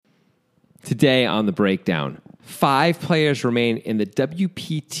Today on the breakdown, 5 players remain in the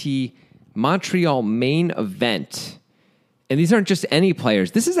WPT Montreal main event. And these aren't just any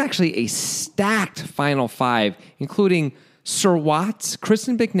players. This is actually a stacked final 5, including Sir Watts,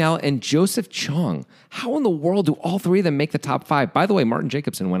 Kristen Bicknell, and Joseph Cheong. How in the world do all 3 of them make the top 5? By the way, Martin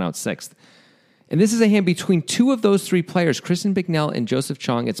Jacobson went out 6th. And this is a hand between 2 of those 3 players, Kristen Bicknell and Joseph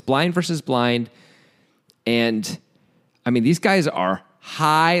Cheong. It's blind versus blind. And, I mean, these guys are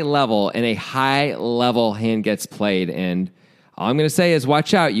high level, and a high level hand gets played. And all I'm going to say is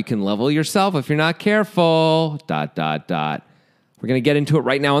watch out. You can level yourself if you're not careful. ... We're going to get into it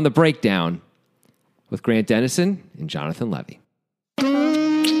right now on the breakdown with Grant Dennison and Jonathan Levy.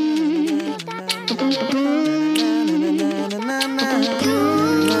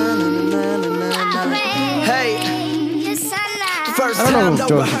 I don't know if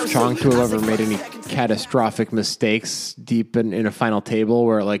Joseph Cheong will ever made any catastrophic mistakes deep in a final table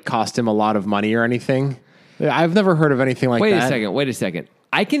where it like cost him a lot of money or anything. I've never heard of anything like that. Wait a second.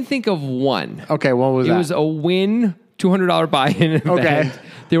 I can think of one. Okay, what was that? It was a win $200 buy-in event. Okay.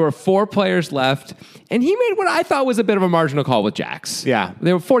 There were 4 players left, and he made what I thought was a bit of a marginal call with jacks. Yeah.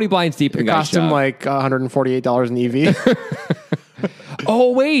 They were 40 blinds deep. It cost him like $148 in EV.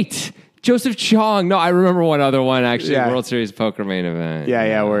 Oh, wait. Joseph Cheong. No, I remember one other one, actually. Yeah. World Series poker main event.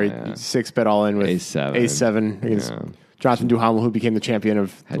 Yeah, where he 6-bet all in with A7 against Jonathan Duhamel, who became the champion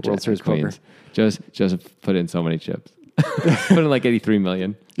of the World Series poker. Joseph put in so many chips. Put in like 83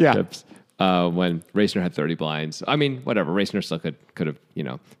 million chips. When Racner had 30 blinds. I mean, whatever. Racner still could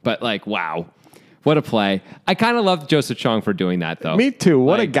have, But like, wow. What a play. I kind of love Joseph Cheong for doing that, though. Me too.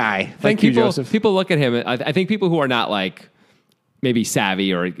 What a guy. Thank you, Joseph. People look at him. I think people who are not like maybe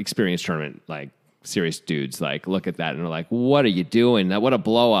savvy or experienced tournament, like serious dudes, like look at that and are like, what are you doing? What a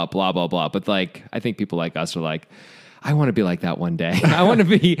blow up, blah, blah, blah. But like, I think people like us are like, I want to be like that one day. I want to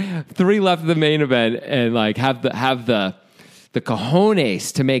be 3 left of the main event and like have the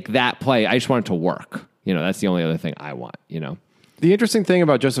cojones to make that play. I just want it to work. That's the only other thing I want, The interesting thing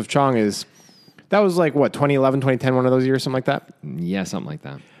about Joseph Cheong is that was like, what, 2011, 2010, one of those years, something like that? Yeah, something like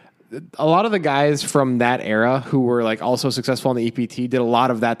that. A lot of the guys from that era who were like also successful in the EPT did a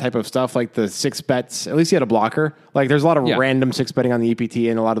lot of that type of stuff, like the 6 bets. At least he had a blocker. Like there's a lot of random 6 betting on the EPT,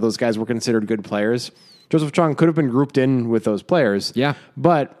 and a lot of those guys were considered good players. Joseph Cheong could have been grouped in with those players. Yeah.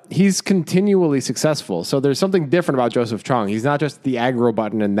 But he's continually successful. So there's something different about Joseph Cheong. He's not just the aggro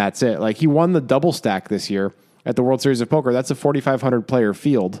button and that's it. Like he won the double stack this year at the World Series of Poker. That's a 4,500 player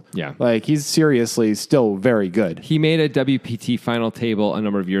field. Yeah. Like he's seriously still very good. He made a WPT final table a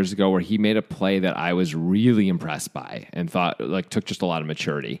number of years ago where he made a play that I was really impressed by and thought like took just a lot of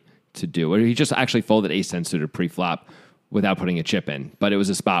maturity to do. He just actually folded ace-10 suited pre-flop without putting a chip in. But it was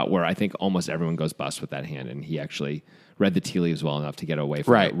a spot where I think almost everyone goes bust with that hand, and he actually read the tea leaves well enough to get away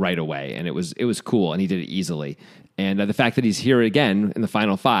from it right away. And it was cool, and he did it easily. And the fact that he's here again in the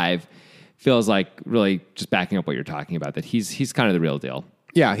final 5 feels like really just backing up what you're talking about, that he's kind of the real deal.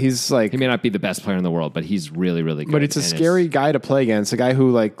 Yeah, he's like... He may not be the best player in the world, but he's really, really good. But it's a scary guy to play against, a guy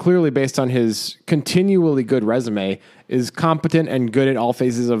who, like, clearly based on his continually good resume, is competent and good at all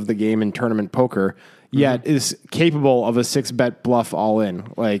phases of the game in tournament poker, yet is capable of a 6-bet bluff all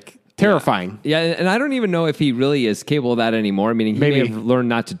in. Like, terrifying. Yeah, and I don't even know if he really is capable of that anymore. Meaning he may have learned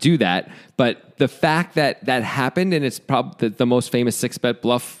not to do that. But the fact that that happened, and it's probably the most famous 6-bet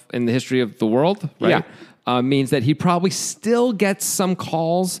bluff in the history of the world, right? Yeah. Means that he probably still gets some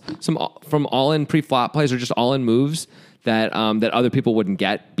calls from all-in pre-flop plays or just all-in moves that that other people wouldn't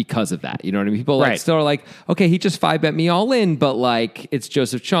get because of that. You know what I mean? People like still are like, okay, he just 5-bet me all in, but like it's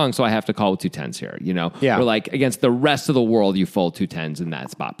Joseph Cheong, so I have to call with 2 10s here. Yeah. Or like against the rest of the world, you fold 2 10s in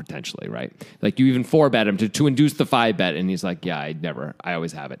that spot potentially, right? Like you even 4-bet him to induce the 5-bet, and he's like, yeah, I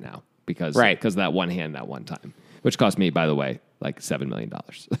always have it now because of that one hand that one time, which cost me, by the way, like $7 million.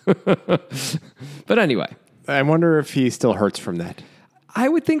 But anyway, I wonder if he still hurts from that. I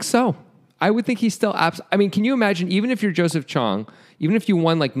would think so. I would think he's still I mean, can you imagine, even if you're Joseph Cheong, even if you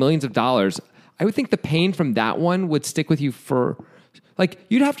won like millions of dollars, I would think the pain from that one would stick with you for, like,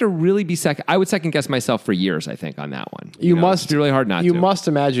 you'd have to really be I would second guess myself for years, I think, on that one. You must. It's really hard not to. You must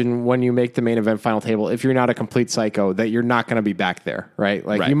imagine when you make the main event final table, if you're not a complete psycho, that you're not going to be back there, right?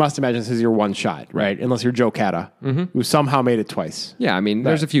 Like, you must imagine this is your one shot, right? Unless you're Joe Cata, who somehow made it twice. Yeah, I mean,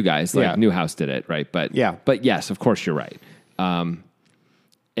 there's a few guys, like Newhouse did it, right? But yes, of course you're right.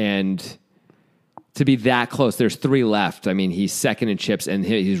 And to be that close, there's 3 left. I mean, he's second in chips, and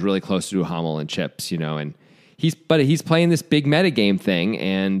he's really close to Duhamel in chips, and he's playing this big metagame thing,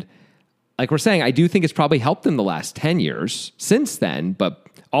 and like we're saying, I do think it's probably helped him the last 10 years since then, but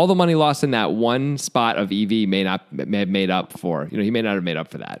all the money lost in that one spot of EV may have made up for, he may not have made up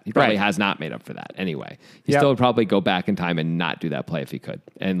for that. He probably has not made up for that anyway. He still would probably go back in time and not do that play if he could,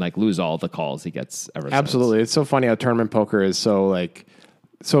 and like lose all the calls he gets ever since. Absolutely. It's so funny how tournament poker is so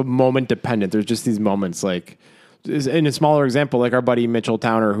moment dependent. There's just these moments, like in a smaller example, like our buddy Mitchell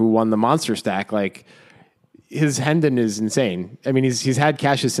Towner, who won the monster stack, like his Hendon is insane. I mean, he's had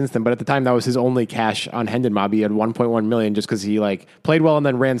cashes since then, but at the time that was his only cash on Hendon Mob. He had 1.1 million just because he like played well and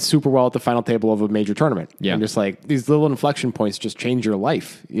then ran super well at the final table of a major tournament. Yeah. And just like these little inflection points just change your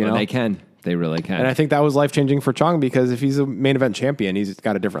life, you know? They can. They really can. And I think that was life-changing for Cheong because if he's a main event champion, he's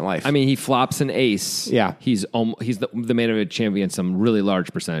got a different life. I mean, he flops an ace. Yeah. He's the main event champion some really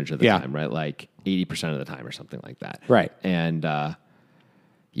large percentage of the time, right? Like 80% of the time or something like that. Right. And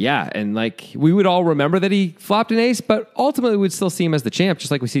and like we would all remember that he flopped an ace, but ultimately we'd still see him as the champ,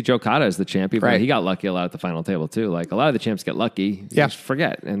 just like we see Joe Cotto as the champ. Even though he got lucky a lot at the final table too. Like a lot of the champs get lucky. You just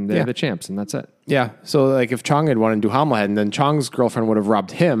forget, and they're the champs, and that's it. Yeah. So like if Cheong had won and Duhamel had, and then Chong's girlfriend would have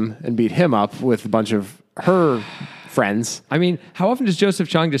robbed him and beat him up with a bunch of her friends. I mean, how often does Joseph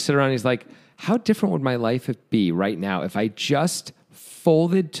Cheong just sit around and he's like, how different would my life be right now if I just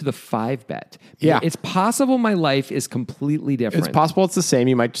folded to the 5-bet? Yeah. It's possible my life is completely different. It's possible it's the same.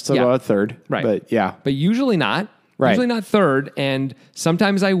 You might still go out third. Right. But yeah. But usually not. Right. Usually not third. And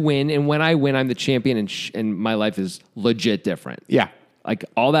sometimes I win. And when I win, I'm the champion and my life is legit different. Yeah. Like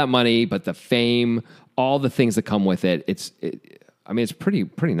all that money, but the fame, all the things that come with it. It's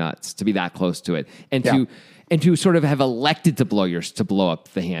pretty nuts to be that close to it. And to sort of have elected to blow up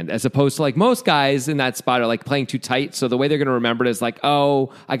the hand, as opposed to like most guys in that spot are like playing too tight. So the way they're going to remember it is like,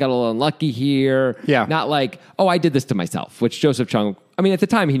 oh, I got a little unlucky here. Yeah. Not like, oh, I did this to myself, which Joseph Cheong, I mean, at the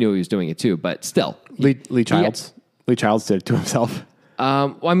time he knew he was doing it too, but still. Lee Childs. Lee Childs did it to himself.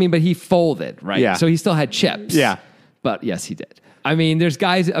 But he folded, right? Yeah. So he still had chips. Yeah. But yes, he did. I mean, there's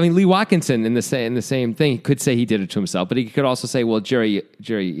guys. I mean, Lee Watkinson in the same thing could say he did it to himself, but he could also say, well, Jerry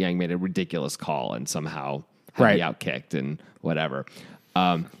Yang made a ridiculous call and somehow had me outkicked and whatever.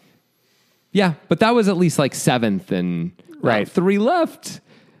 But that was at least like seventh and three left.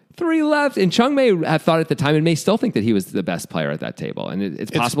 And Cheong may have thought at the time and may still think that he was the best player at that table. And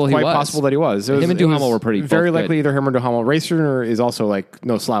it's possible he was. Quite possible that he was. Him and Duhamel were pretty very likely good. either him or Duhamel. Racer is also like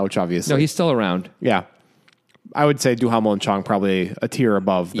no slouch, obviously. No, he's still around. Yeah. I would say Duhamel and Cheong probably a tier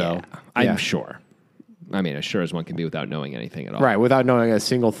above, though. Yeah, I'm sure. I mean, as sure as one can be without knowing anything at all. Right, without knowing a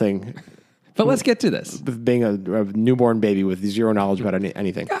single thing. But let's get to this. Being a newborn baby with zero knowledge about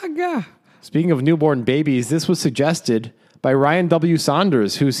anything. Gaga. Speaking of newborn babies, this was suggested by Ryan W.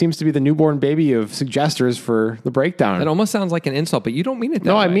 Saunders, who seems to be the newborn baby of suggesters for the breakdown. It almost sounds like an insult, but you don't mean it that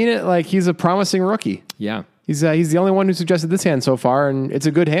way. No, I mean it like he's a promising rookie. Yeah. He's the only one who suggested this hand so far, and it's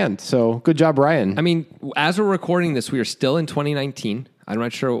a good hand. So good job, Ryan. I mean, as we're recording this, we are still in 2019. I'm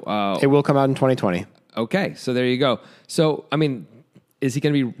not sure. It will come out in 2020. Okay, so there you go. So, I mean, is he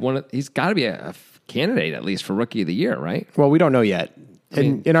going to be he's got to be a candidate at least for Rookie of the Year, right? Well, we don't know yet.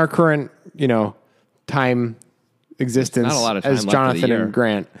 In our current, time existence, not a lot of time as left Jonathan of the year. and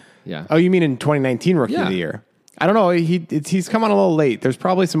Grant. Yeah. Oh, you mean in 2019 Rookie of the Year? I don't know. He's come on a little late. There's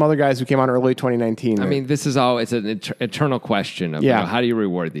probably some other guys who came on early 2019. I mean, this is it's an eternal question of how do you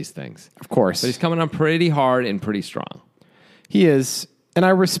reward these things? Of course. But he's coming on pretty hard and pretty strong. He is, and I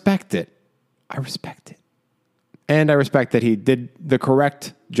respect it. And I respect that he did the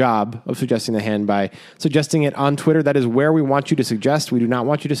correct job of suggesting the hand by suggesting it on Twitter. That is where we want you to suggest. We do not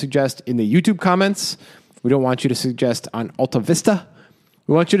want you to suggest in the YouTube comments. We don't want you to suggest on Alta Vista.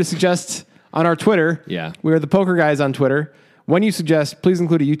 We want you to suggest on our Twitter. Yeah. We are the Poker Guys on Twitter. When you suggest, please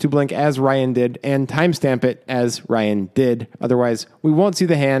include a YouTube link as Ryan did and timestamp it as Ryan did. Otherwise, we won't see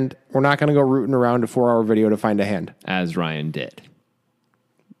the hand. We're not going to go rooting around a 4-hour video to find a hand. As Ryan did.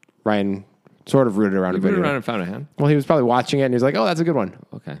 Ryan sort of rooted around a video. Rooted around and found a hand? Well, he was probably watching it and he's like, oh, that's a good one.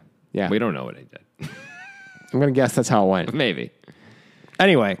 Okay. Yeah. We don't know what he did. I'm going to guess that's how it went. Maybe.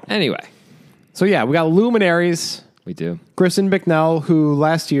 Anyway. So yeah, we got luminaries. We do. Kristen Bicknell, who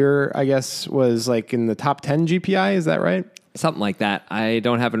last year, I guess, was like in the top 10 GPI. Is that right? Something like that. I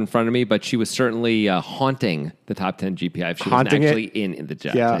don't have it in front of me, but she was certainly haunting the top 10 GPI if she wasn't actually in the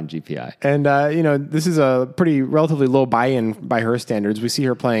top 10 GPI. And, this is a pretty relatively low buy-in by her standards. We see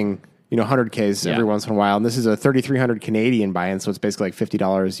her playing, 100Ks every once in a while. And this is a 3,300 Canadian buy-in, so it's basically like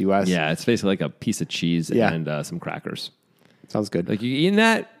 $50 US. Yeah, it's basically like a piece of cheese and some crackers. Sounds good. Like, you eating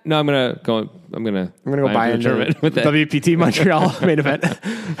that? No, I'm gonna go buy into tournament with WPT Montreal main event.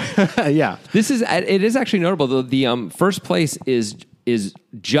 Yeah, it is actually notable though. The first place is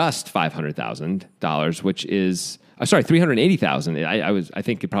just $500,000, which is Sorry, 380,000. I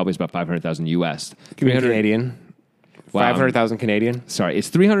think it probably is about 500,000 US. Give me Canadian. Wow. 500,000 Canadian. Sorry, it's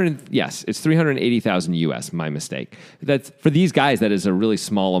 300. Yes, it's 380,000 US. My mistake. That's for these guys. That is a really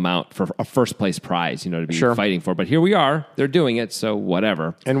small amount for a first place prize, to be fighting for. But here we are. They're doing it. So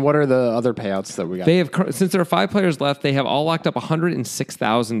whatever. And what are the other payouts that we got? They have, since there are 5 players left, they have all locked up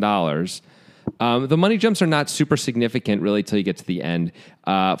 $106,000. The money jumps are not super significant really till you get to the end.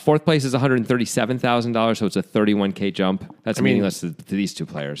 Fourth place is $137,000, so it's a $31K jump. That's meaningless to these 2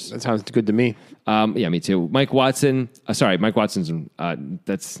 players. That sounds good to me. Yeah, me too. Mike Watson's,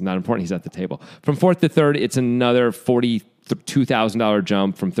 that's not important. He's at the table. From 4th to 3rd, it's another $42,000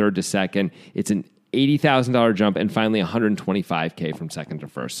 jump. From 3rd to 2nd, it's an $80,000 jump, and finally $125K from 2nd to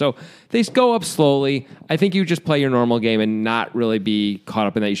 1st. So they go up slowly. I think you just play your normal game and not really be caught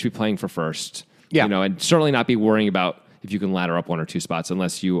up in that. You should be playing for first. Yeah. And certainly not be worrying about if you can ladder up 1 or 2 spots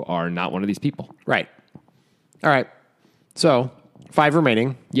unless you are not one of these people. Right. All right. So 5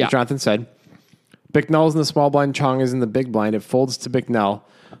 remaining. Yeah. As Jonathan said. Bicknell's in the small blind. Cheong is in the big blind. It folds to Bicknell.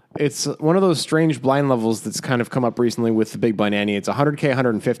 It's one of those strange blind levels that's kind of come up recently with the big blind ante. It's 100K,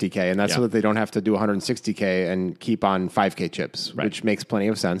 150K, and that's so that they don't have to do 160K and keep on 5K chips, which makes plenty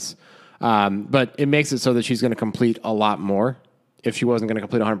of sense. But it makes it so that she's going to complete a lot more. If she wasn't going to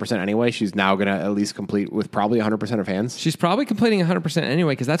complete 100% anyway, she's now going to at least complete with probably 100% of hands. She's probably completing 100%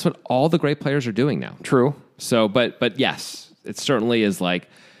 anyway because that's what all the great players are doing now. True. So, but yes, it certainly is like,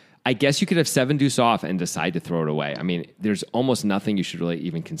 I guess you could have 7 deuce off and decide to throw it away. I mean, there's almost nothing you should really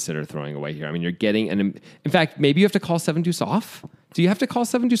even consider throwing away here. I mean, you're getting in fact, maybe you have to call 7 deuce off. Do you have to call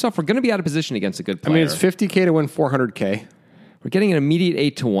 7 deuce off? We're going to be out of position against a good player. I mean, it's 50K to win 400K. We're getting an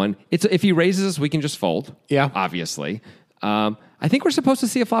immediate 8-1. If he raises us, we can just fold. Yeah, obviously. I think we're supposed to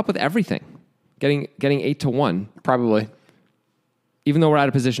see a flop with everything. Getting 8-1 probably. Even though we're out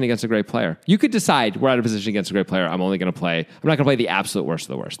of position against a great player. You could decide we're out of position against a great player. I'm not going to play the absolute worst of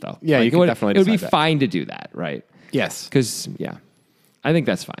the worst, though. Yeah, you could definitely It would be that. fine to do that, right? Yes. Because, I think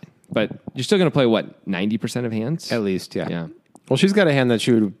that's fine. But you're still going to play, 90% of hands? At least, yeah. Yeah. Well, she's got a hand that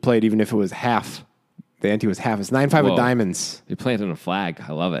she would have played even if it was half. The ante was half. It's 9-5 of diamonds. You're planting a flag.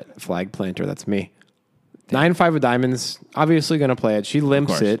 I love it. Flag planter, that's me. 9-5 of diamonds. Obviously going to play it. She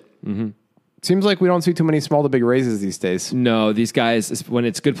limps it. Mm-hmm. Seems like we don't see too many small to big raises these days. No, these guys, when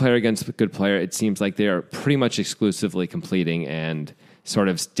it's good player against good player, it seems like they are pretty much exclusively completing and sort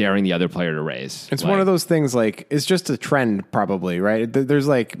of daring the other player to raise. It's one of those things it's just a trend probably, right? There's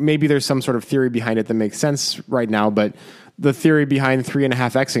maybe there's some sort of theory behind it that makes sense right now, but the theory behind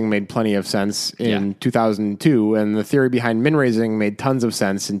 3.5xing made plenty of sense in 2002, and the theory behind min raising made tons of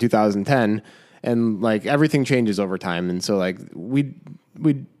sense in 2010, and everything changes over time, and so we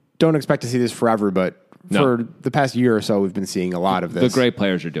don't expect to see this forever, but for the past year or so, we've been seeing a lot of this. The great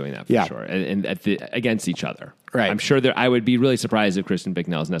players are doing that for sure, and against each other. Right. I'm sure I would be really surprised if Kristen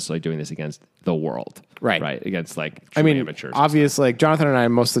Bicknell is necessarily doing this against the world. Right. Right. Against amateurs. Obvious, Jonathan and I,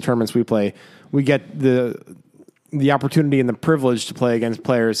 most of the tournaments we play, we get the opportunity and the privilege to play against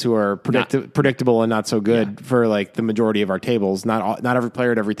players who are predictable and not so good for the majority of our tables. Not every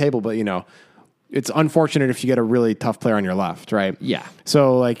player at every table, but it's unfortunate if you get a really tough player on your left, right? Yeah.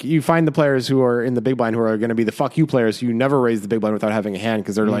 So, you find the players who are in the big blind who are going to be the fuck you players who never raise the big blind without having a hand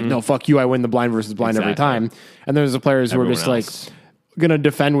because they're no, fuck you, I win the blind versus blind every time. And there's the players who are just going to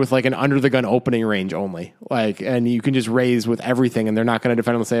defend with an under the gun opening range only. And you can just raise with everything and they're not going to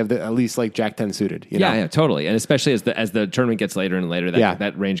defend unless they have at least Jack 10 suited. You know? Yeah, totally. And especially as the tournament gets later and later,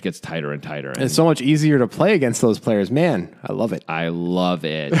 that range gets tighter and tighter. And it's so much easier to play against those players. Man, I love it. I love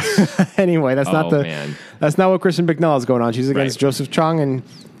it. Anyway, that's not what Kristen Bicknell is going on. She's against Joseph Cheong, and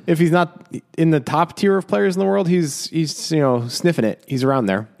if he's not in the top tier of players in the world, he's sniffing it. He's around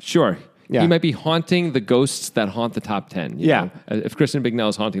there. Sure. Yeah. He might be haunting the ghosts that haunt the top 10. You know? If Kristen Bicknell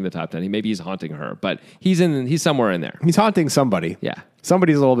is haunting the top 10, maybe he's haunting her, but he's somewhere in there. He's haunting somebody. Yeah.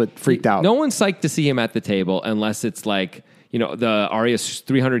 Somebody's a little bit freaked out. No one's psyched to see him at the table unless it's the Arias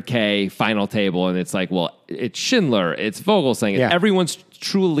 300K final table, and it's it's Schindler, it's Vogelsang, everyone's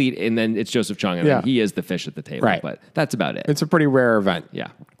true elite, and then it's Joseph Cheong, and then he is the fish at the table. Right. But that's about it. It's a pretty rare event. Yeah.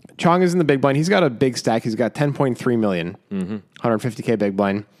 Cheong is in the big blind. He's got a big stack. He's got 10.3 million, 150K big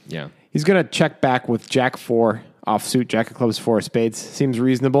blind. Yeah. He's going to check back with Jack 4 offsuit, Jack of clubs, 4 of spades. Seems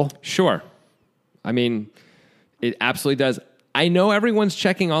reasonable. Sure. I mean, it absolutely does. I know everyone's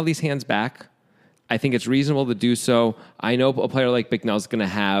checking all these hands back. I think it's reasonable to do so. I know a player like Bicknell is going to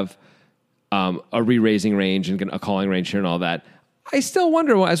have a re-raising range and a calling range here and all that. I still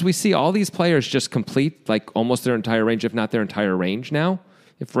wonder, as we see all these players just complete almost their entire range, if not their entire range now,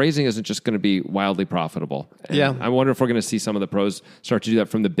 if raising isn't just going to be wildly profitable. And I wonder if we're going to see some of the pros start to do that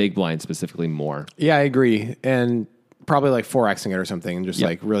from the big blind specifically more. Yeah, I agree. And probably like 4xing it or something, and just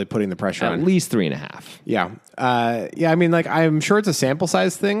like really putting the pressure on. At least 3.5. Yeah. I mean, like, I'm sure it's a sample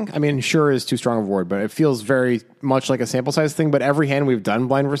size thing. I mean, sure is too strong of a word, but it feels very much like a sample size thing. But every hand we've done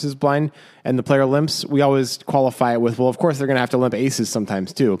blind versus blind and the player limps, we always qualify it with, well, of course, they're going to have to limp aces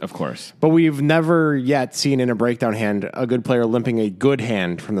sometimes too. Of course. But we've never yet seen in a breakdown hand a good player limping a good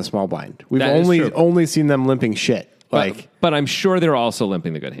hand from the small blind. We've only seen them limping shit. But I'm sure they're also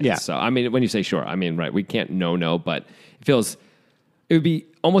limping the good hands. Yeah. So, I mean, when you say sure, I mean, right, we can't no, but it would be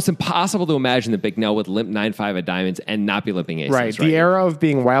almost impossible to imagine that Bicknell would limp 9-5 of diamonds and not be limping aces. Right. The era of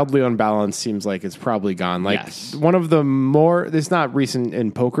being wildly unbalanced seems like it's probably gone. Like one of the more, it's not recent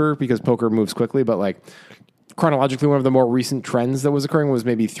in poker because poker moves quickly, but like chronologically, one of the more recent trends that was occurring was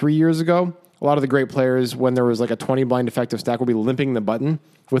maybe 3 years ago. A lot of the great players, when there was like a 20 blind effective stack, would be limping the button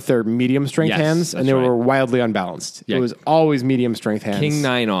with their medium strength hands, and they were wildly unbalanced. Yeah. It was always medium strength hands. King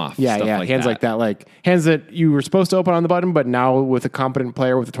 9 off. Yeah, like hands like that. Like hands that you were supposed to open on the button, but now with a competent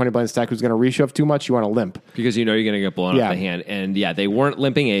player with a 20 blind stack who's going to reshove too much, you want to limp. Because you know you're going to get blown off the hand. And they weren't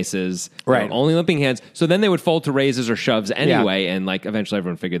limping aces. Right. They were only limping hands. So then they would fold to raises or shoves anyway, and like eventually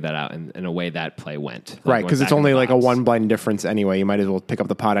everyone figured that out, and in a way that play went. Right, because it's only like a one blind difference anyway. You might as well pick up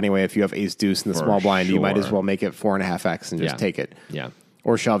the pot anyway if you have ace deuce in the small blind. You might as well make it 4.5x and just take it. Yeah.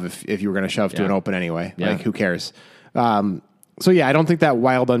 Or shove if you were going to shove to an open anyway. Yeah. Like, who cares? So, I don't think that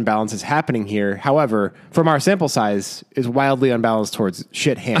wild unbalance is happening here. However, from our sample size, is wildly unbalanced towards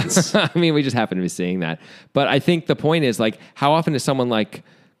shit hands. I mean, we just happen to be seeing that. But I think the point is, like, how often is someone like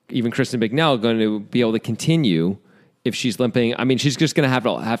even Kristen Bicknell going to be able to continue if she's limping? I mean, she's just going to have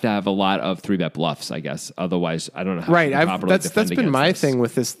a lot of 3-bet bluffs, I guess. Otherwise, I don't know how she can properly defend that's been my thing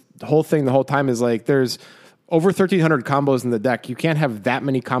with this whole thing the whole time is like there's over 1,300 combos in the deck. You can't have that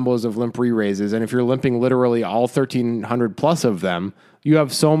many combos of limp re-raises. And if you're limping literally all 1,300 plus of them, you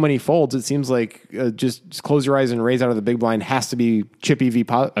have so many folds. It seems like just close your eyes and raise out of the big blind has to be chip EV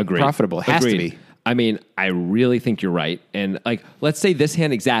profitable. It has to be. I mean, I really think you're right. And like, let's say this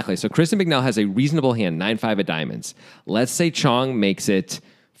hand exactly. So Kristen Bicknell has a reasonable hand, 9-5 of diamonds. Let's say Cheong makes it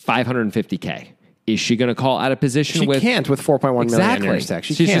 550K. Is she going to call out of position? She can't with 4.1 million in her stack.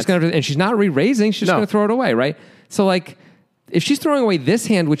 She's just going to, and she's not re-raising. She's just going to throw it away, right? So like, if she's throwing away this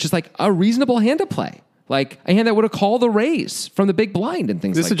hand, which is like a reasonable hand to play, like a hand that would have called the raise from the big blind and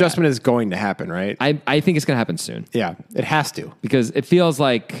things like that. This adjustment is going to happen, right? I think it's going to happen soon. Yeah, it has to. Because it feels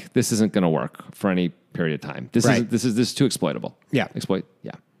like this isn't going to work for any period of time. This is too exploitable. Yeah.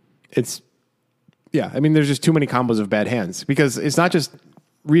 Yeah. I mean, there's just too many combos of bad hands because it's not just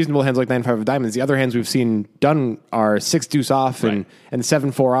reasonable hands like 9-5 of diamonds. The other hands we've seen done are 6-deuce off and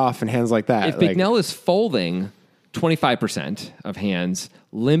 7-4 off and hands like that. If Bicknell is folding 25% of hands,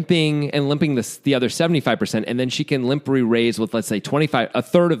 limping the other 75%, and then she can limp re-raise with, let's say, 25, a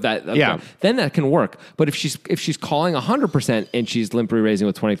third of that. Then that can work. But if she's calling 100% and she's limp re-raising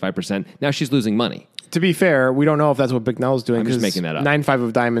with 25%, now she's losing money. To be fair, we don't know if that's what Bicknell's doing. I'm just making that up. 9-5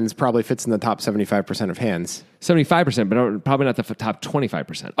 of diamonds probably fits in the top 75% of hands. 75%, but probably not the top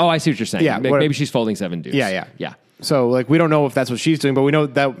 25%. Oh, I see what you're saying. Yeah, maybe she's folding 7 deuce. Yeah. So, like, we don't know if that's what she's doing, but we know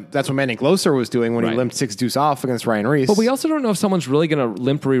that that's what Manning Gloser was doing when he limped 6-deuce off against Ryan Reese. But we also don't know if someone's really going to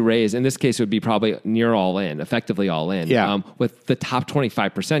limp re-raise. In this case, it would be probably near all in, effectively all in. Yeah. With the top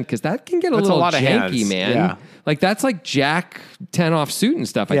 25%, because that can get a little janky, man. Yeah. Like, that's like Jack 10 off suit and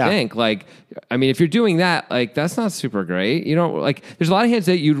stuff, I think. Like, I mean, if you're doing that, like, that's not super great. You know, like, there's a lot of hands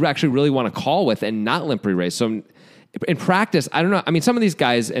that you'd actually really want to call with and not limp re-raise. So, in practice, I don't know. I mean, some of these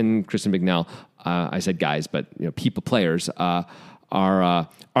guys, and Kristen Bicknell, I said guys, but players are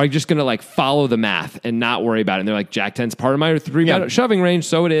just going to like follow the math and not worry about it. And they're like, Jack 10's part of my 3-bet shoving range,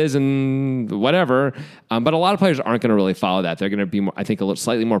 so it is, and whatever. But a lot of players aren't going to really follow that. They're going to be, I think,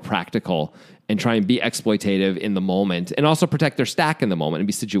 slightly more practical and try and be exploitative in the moment, and also protect their stack in the moment and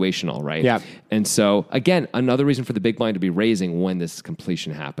be situational, right? Yeah. And so again, another reason for the big blind to be raising when this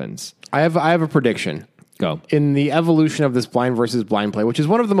completion happens. I have a prediction. Go. In the evolution of this blind versus blind play, which is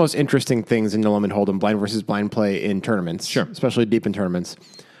one of the most interesting things in No Limit Hold'em, blind versus blind play in tournaments, sure, especially deep in tournaments.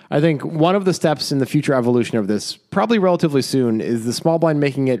 I think one of the steps in the future evolution of this, probably relatively soon, is the small blind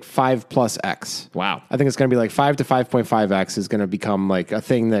making it 5 plus X. Wow. I think it's going to be like 5 to 5.5X is going to become like a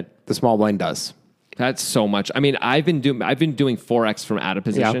thing that the small blind does. That's so much. I mean, I've been doing 4X from out of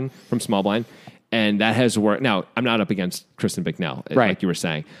position from small blind. And that has worked. Now, I'm not up against Kristen Bicknell, like you were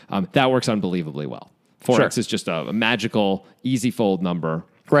saying. That works unbelievably well. 4X is just a magical, easy fold number.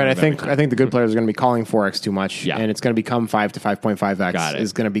 Right. I think the good players are going to be calling 4X too much, and it's going to become 5 to 5.5X. Got it.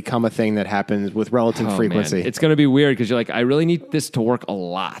 Is going to become a thing that happens with relative frequency. Man. It's going to be weird because you're like, I really need this to work a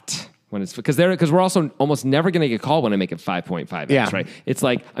lot. When it's because we're also almost never going to get called when I make it 5.5X, right? It's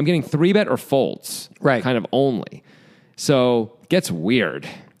like I'm getting 3-bet or folds, right? Kind of only. So it gets weird.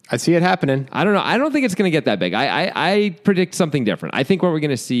 I see it happening. I don't know. I don't think it's going to get that big. I predict something different. I think what we're going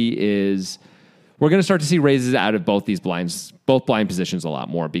to see is we're going to start to see raises out of both blind positions a lot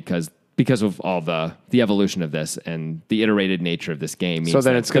more because of all the evolution of this and the iterated nature of this game. So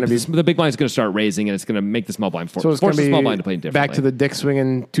then it's going to be the big blind is going to start raising and it's going to make the small blind force the small blind to play differently. Back to the dick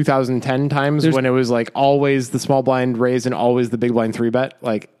swinging 2010 times when it was like always the small blind raise and always the big blind 3-bet.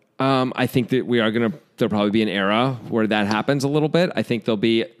 Like, I think that there'll probably be an era where that happens a little bit. I think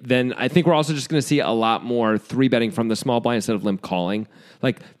I think we're also just going to see a lot more 3-betting from the small blind instead of limp calling.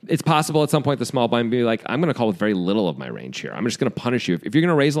 Like, it's possible at some point the small blind be like, I'm going to call with very little of my range here. I'm just going to punish you. If you're going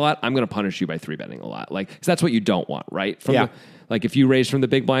to raise a lot, I'm going to punish you by 3-betting a lot. Like, 'cause that's what you don't want, right? Like, if you raise from the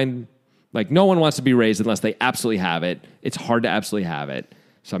big blind, like, no one wants to be raised unless they absolutely have it. It's hard to absolutely have it.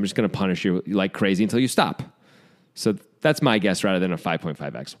 So I'm just going to punish you like crazy until you stop. So that's my guess rather than a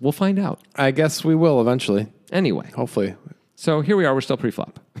 5.5x. We'll find out. I guess we will eventually. Anyway. Hopefully. So here we are. We're still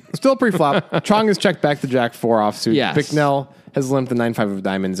pre-flop. Still pre-flop. Chong has checked back the Jack 4 offsuit. Yes. Bicknell has limped the 9-5 of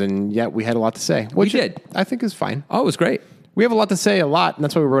diamonds, and yet we had a lot to say. Which we did. I think is fine. Oh, it was great. We have a lot to say, a lot, and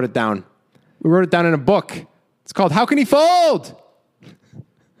that's why we wrote it down. We wrote it down in a book. It's called How Can He Fold?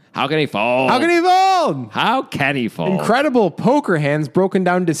 How can he fold? How can he fold? How can he fold? Incredible poker hands broken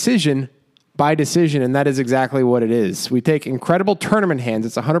down decision by decision, and that is exactly what it is. We take incredible tournament hands.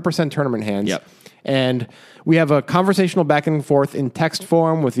 It's 100% tournament hands. Yep. And we have a conversational back and forth in text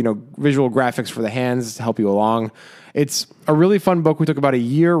form with, visual graphics for the hands to help you along. It's a really fun book. We took about a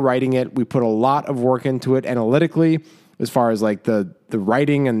year writing it. We put a lot of work into it analytically as far as like the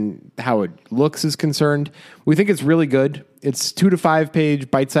writing and how it looks is concerned. We think it's really good. It's 2 to 5 page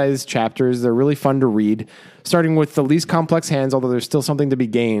bite-sized chapters. They're really fun to read, starting with the least complex hands, although there's still something to be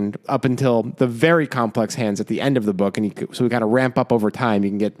gained, up until the very complex hands at the end of the book. And so we kind of ramp up over time. You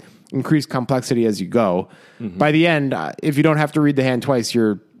can get increased complexity as you go. Mm-hmm. By the end, if you don't have to read the hand twice,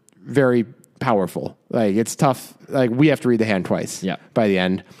 you're very powerful. Like, it's tough. Like, we have to read the hand twice by the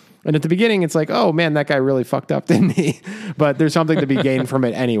end. And at the beginning, it's like, oh, man, that guy really fucked up, didn't he? But there's something to be gained from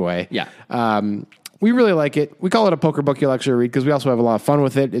it anyway. Yeah. We really like it. We call it a poker book you'll actually read because we also have a lot of fun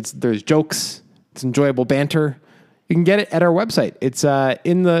with it. There's jokes. It's enjoyable banter. You can get it at our website. It's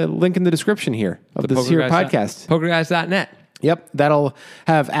in the link in the description here of this here podcast. PokerGuys.net. Yep. That'll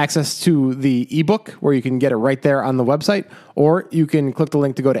have access to the ebook where you can get it right there on the website. Or you can click the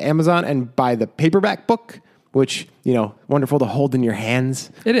link to go to Amazon and buy the paperback book, which, wonderful to hold in your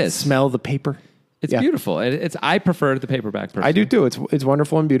hands. It is. Smell the paper. It's beautiful. I prefer the paperback personally. I do too. It's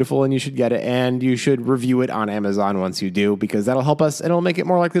wonderful and beautiful, and you should get it. And you should review it on Amazon once you do, because that'll help us, and it'll make it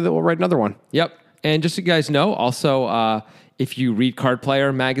more likely that we'll write another one. Yep. And just so you guys know, also, if you read Card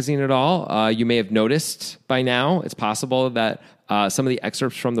Player magazine at all, you may have noticed by now, it's possible that some of the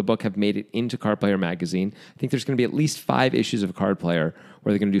excerpts from the book have made it into Card Player magazine. I think there's going to be at least 5 issues of Card Player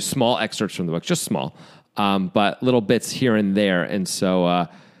where they're going to do small excerpts from the book, just small, but little bits here and there. And so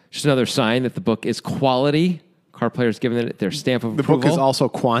just another sign that the book is quality. Card Player's given it their stamp of approval. The book is also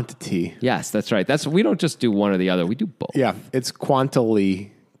quantity. Yes, that's right. We don't just do one or the other. We do both. Yeah, it's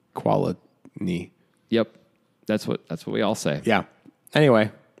quantily quality. Yep. That's what we all say. Yeah. Anyway,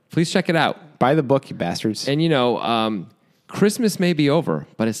 please check it out. Buy the book, you bastards. And Christmas may be over,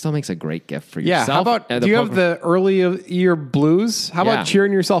 but it still makes a great gift for yourself. Yeah, how about, do you have the early year blues? How about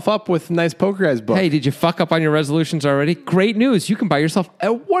cheering yourself up with a nice Poker Guys book? Hey, did you fuck up on your resolutions already? Great news. You can buy yourself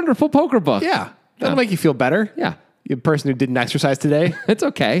a wonderful poker book. Yeah. That'll make you feel better. Yeah. You person who didn't exercise today. It's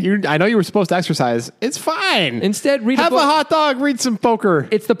okay. I know you were supposed to exercise. It's fine. Instead, have a hot dog, read some poker.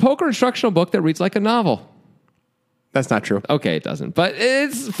 It's the poker instructional book that reads like a novel. That's not true. Okay, it doesn't. But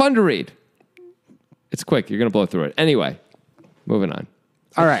it's fun to read. It's quick. You're going to blow through it. Anyway, moving on.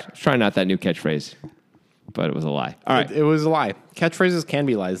 All right. Try not that new catchphrase, but it was a lie. All right. It was a lie. Catchphrases can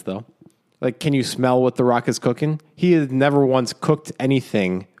be lies, though. Like, can you smell what The Rock is cooking? He has never once cooked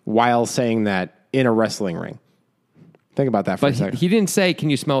anything while saying that in a wrestling ring. Think about that for a second. He didn't say, can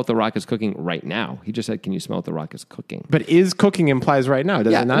you smell what The Rock is cooking right now? He just said, can you smell what The Rock is cooking? But is cooking implies right now,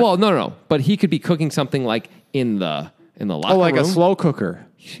 does it not? Well, no. But he could be cooking something like in the locker room. Oh, like a slow cooker.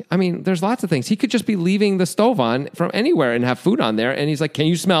 I mean, there's lots of things. He could just be leaving the stove on from anywhere and have food on there. And he's like, can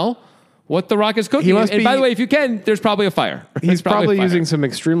you smell what The Rock is cooking? And by the way, if you can, there's probably a fire. He's probably using some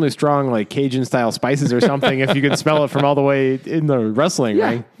extremely strong, like Cajun-style spices or something if you can smell it from all the way in the wrestling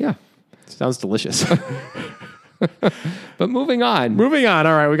ring. Yeah. Sounds delicious. But moving on. All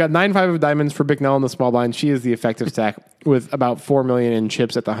right. We got 9-5 of diamonds for Bicknell in the small blind. She is the effective stack with about 4 million in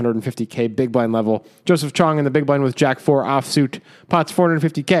chips at the 150K big blind level. Joseph Cheong in the big blind with Jack 4 offsuit. Pots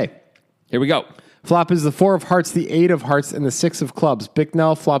 450K. Here we go. Flop is the 4 of hearts, the 8 of hearts, and the 6 of clubs.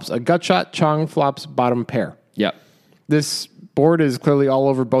 Bicknell flops a gut shot. Cheong flops bottom pair. Yep. This board is clearly all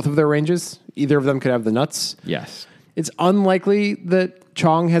over both of their ranges. Either of them could have the nuts. Yes. It's unlikely that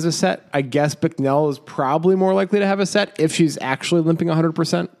Cheong has a set. I guess Bicknell is probably more likely to have a set if she's actually limping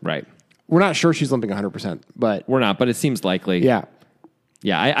 100%. Right. We're not sure she's limping 100%, but... We're not, but it seems likely. Yeah.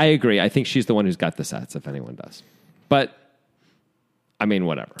 Yeah, I agree. I think she's the one who's got the sets, if anyone does. But, I mean,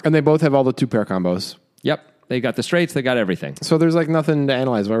 whatever. And they both have all the 2-pair combos. Yep. They got the straights. They got everything. So there's like nothing to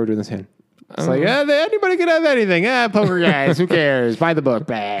analyze why we're doing this hand. It's like, anybody can have anything. Poker guys, who cares? Buy the book.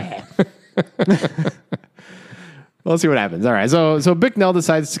 Bah. Let's see what happens. All right. So Bicknell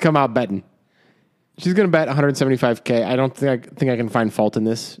decides to come out betting. She's going to bet 175K. I don't think I can find fault in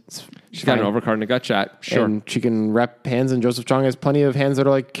this. She's got an overcard and a gut shot. Sure. And she can rep hands, and Joseph Cheong has plenty of hands that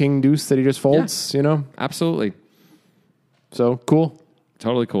are like king deuce that he just folds, you know? Absolutely. So cool.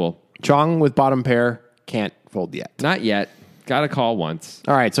 Totally cool. Cheong with bottom pair can't fold yet. Not yet. Got to call once.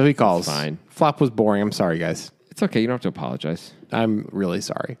 All right, so he calls. It's fine. Flop was boring. I'm sorry, guys. It's okay. You don't have to apologize. I'm really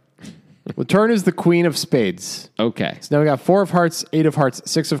sorry. The turn is the queen of spades. Okay. So now we got 4 of hearts, 8 of hearts,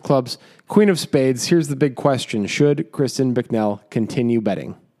 6 of clubs, queen of spades. Here's the big question. Should Kristen Bicknell continue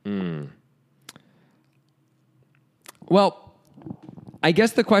betting? Well, I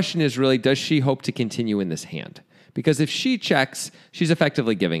guess the question is really, does she hope to continue in this hand? Because if she checks, she's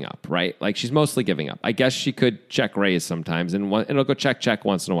effectively giving up, right? Like she's mostly giving up. I guess she could check raise sometimes, and it'll go check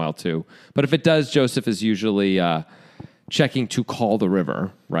once in a while too. But if it does, Joseph is usually checking to call the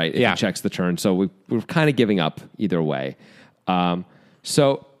river, right? If he checks the turn. So we're kind of giving up either way.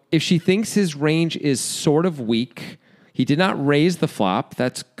 So if she thinks his range is sort of weak, he did not raise the flop.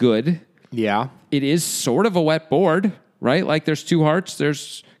 That's good. Yeah. It is sort of a wet board, right? Like there's 2 hearts.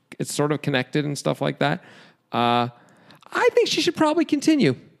 It's sort of connected and stuff like that. I think she should probably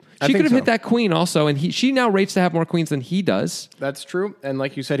continue. She could have hit that queen also, and she now rates to have more queens than he does. That's true. And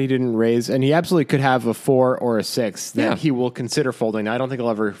like you said, he didn't raise, and he absolutely could have a 4 or a 6 that he will consider folding. I don't think he'll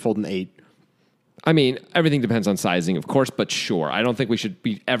ever fold an 8. I mean, everything depends on sizing, of course, but sure. I don't think we should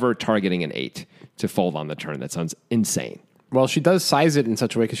be ever targeting an 8 to fold on the turn. That sounds insane. Well, she does size it in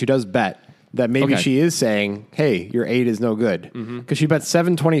such a way because she does bet that maybe she is saying, hey, your 8 is no good. Because she bets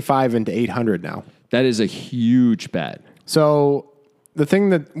 725 into 800 now. That is a huge bet. So the thing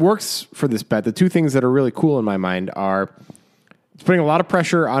that works for this bet, the 2 things that are really cool in my mind are it's putting a lot of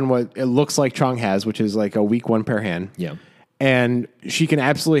pressure on what it looks like Cheong has, which is like a weak 1-pair hand. Yeah. And she can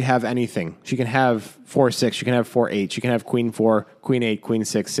absolutely have anything. She can have 4-6. She can have 4-8. She can have queen 4, queen 8, queen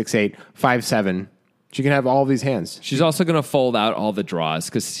 6, 6-8, 5-7. She can have all of these hands. She's also going to fold out all the draws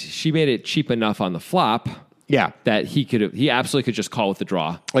because she made it cheap enough on the flop. Yeah. That he absolutely could just call with the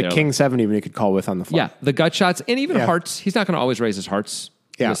draw. Like king 7 even he could call with on the flop. Yeah. The gut shots and even hearts. He's not going to always raise his hearts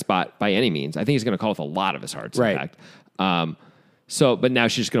in the spot by any means. I think he's going to call with a lot of his hearts, in fact. But now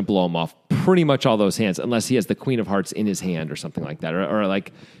she's just going to blow him off pretty much all those hands unless he has the queen of hearts in his hand or something like that. Or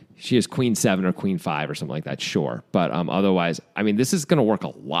like she has queen 7 or queen 5 or something like that, sure. But otherwise, I mean, this is going to work a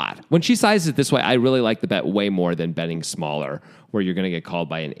lot. When she sizes it this way, I really like the bet way more than betting smaller where you're going to get called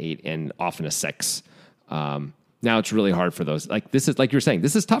by an 8 and often a 6. Now it's really hard for those. Like this is like you're saying,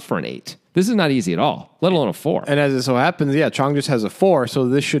 this is tough for an 8. This is not easy at all, let alone a 4. And as it so happens, Cheong just has a 4, so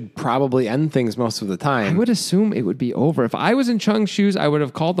this should probably end things most of the time. I would assume it would be over. If I was in Cheong's shoes, I would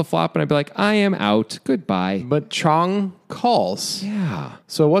have called the flop and I'd be like, I am out. Goodbye. But Cheong calls. Yeah.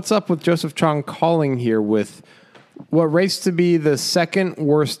 So what's up with Joseph Cheong calling here with what rates to be the second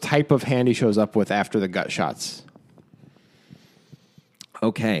worst type of hand he shows up with after the gut shots?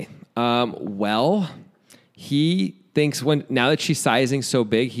 Okay. Well, he thinks now that she's sizing so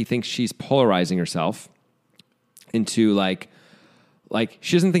big, he thinks she's polarizing herself into like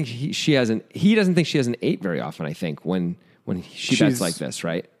she doesn't think he doesn't think she has an 8 very often, I think, when she bets like this,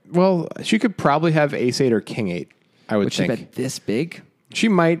 right? Well, she could probably have ace 8 or king 8, I would think. Would she bet this big? She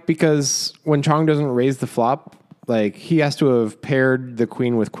might, because when Cheong doesn't raise the flop, like he has to have paired the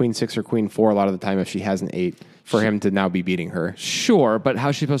queen with queen 6 or queen 4 a lot of the time if she has an 8 for him to now be beating her. Sure, but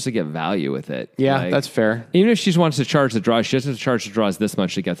how's she supposed to get value with it? Yeah, that's fair. Even if she wants to charge the draws, she doesn't charge the draws this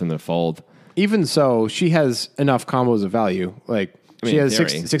much to get them to fold. Even so, she has enough combos of value. Like she has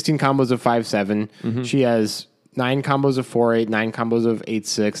 16 combos of 5-7. Mm-hmm. She has 9 combos of 4-8, 9 combos of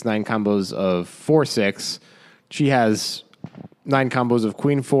 8-6, 9 combos of 4-6. She has 9 combos of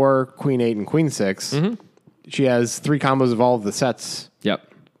queen 4, queen 8, and queen 6. Mm-hmm. She has 3 combos of all of the sets. Yep.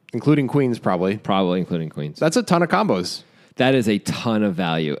 Including queens, probably. Probably including queens. That's a ton of combos. That is a ton of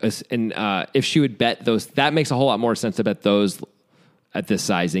value. And if she would bet those, that makes a whole lot more sense to bet those at this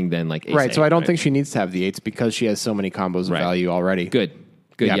sizing than like ace 8, so I don't think she needs to have the 8s because she has so many combos of value already. Good.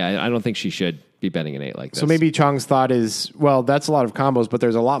 Yeah, I don't think she should be betting an 8 like this. So maybe Cheong's thought is, well, that's a lot of combos, but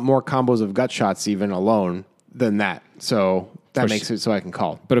there's a lot more combos of gut shots even alone than that. So that makes it so I can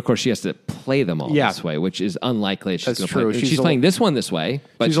call. But of course, she has to play them all this way, which is unlikely. That's true. She's playing this one this way,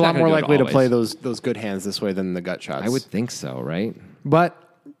 but she's a lot more likely to play those good hands this way than the gut shots. I would think so, right? But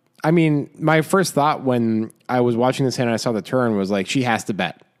I mean, my first thought when I was watching this hand and I saw the turn was like, she has to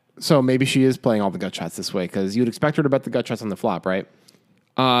bet. So maybe she is playing all the gut shots this way because you'd expect her to bet the gut shots on the flop, right?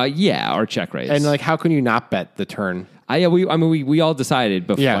 Yeah, or check raise. And like, how can you not bet the turn? We all decided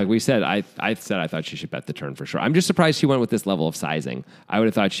before. Yeah. Like we said, I said I thought she should bet the turn for sure. I'm just surprised she went with this level of sizing. I would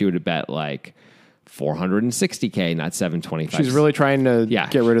have thought she would have bet like 460K, not 725. She's really trying to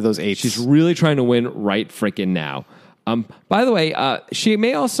get rid of those eights. She's really trying to win right freaking now. By the way, she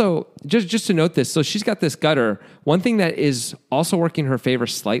may also, just to note this, so she's got this gutter. One thing that is also working in her favor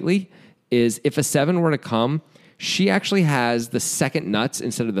slightly is if a 7 were to come, she actually has the second nuts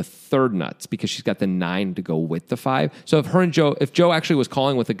instead of the third nuts because she's got the 9 to go with the 5. So if Joe actually was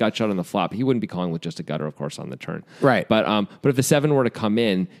calling with a gut shot on the flop, he wouldn't be calling with just a gutter, of course, on the turn. Right. But if the 7 were to come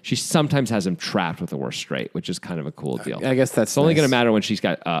in, she sometimes has him trapped with a worse straight, which is kind of a cool deal. I guess that's it's only going to matter when he's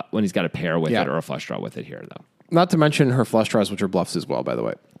got a pair with it or a flush draw with it here, though. Not to mention her flush draws, which are bluffs as well, by the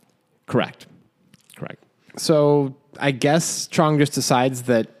way. Correct. So I guess Cheong just decides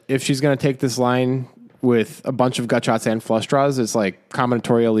that if she's going to take this line with a bunch of gut shots and flush draws, it's like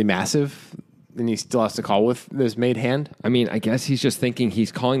combinatorially massive, then he still has to call with this made hand. I mean, I guess he's just thinking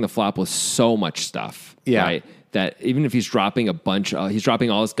he's calling the flop with so much stuff, right? That even if he's dropping he's dropping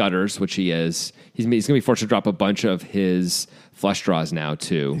all his gutters, which he is. He's going to be forced to drop a bunch of his flush draws now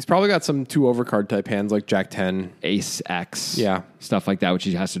too. He's probably got some 2 overcard type hands like Jack 10, Ace X, stuff like that, which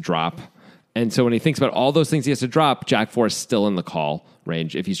he has to drop. And so when he thinks about all those things he has to drop, Jack 4 is still in the call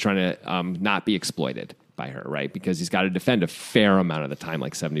range if he's trying to not be exploited by her, right? Because he's got to defend a fair amount of the time,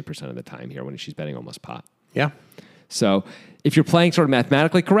 like 70% of the time here when she's betting almost pot. Yeah. So if you're playing sort of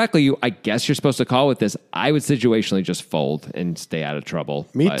mathematically correctly, I guess you're supposed to call with this. I would situationally just fold and stay out of trouble.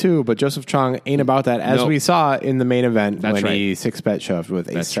 Me too, but Joseph Cheong ain't about that, as we saw in the main event when he 6-bet shoved with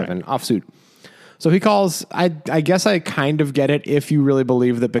Ace-7 offsuit. So he calls. I guess I kind of get it if you really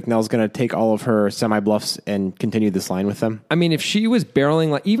believe that Bicknell's going to take all of her semi-bluffs and continue this line with them. I mean, if she was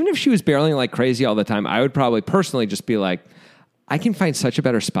barreling like crazy all the time, I would probably personally just be like, I can find such a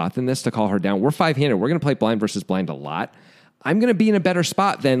better spot than this to call her down. We're 5-handed. We're going to play blind versus blind a lot. I'm going to be in a better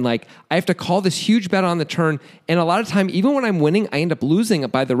spot than like I have to call this huge bet on the turn. And a lot of time, even when I'm winning, I end up losing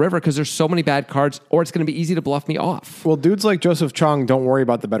by the river because there's so many bad cards, or it's going to be easy to bluff me off. Well, dudes like Joseph Cheong don't worry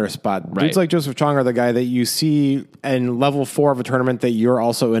about the better spot. Right. Dudes like Joseph Cheong are the guy that you see in level 4 of a tournament that you're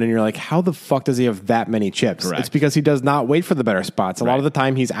also in, and you're like, how the fuck does he have that many chips? Correct. It's because he does not wait for the better spots. A lot of the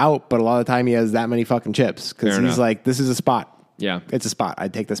time he's out, but a lot of the time he has that many fucking chips because he's like, this is a spot. Yeah. It's a spot.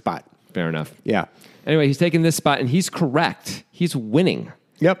 I'd take the spot. Fair enough. Yeah. Anyway, he's taking this spot, and he's correct. He's winning.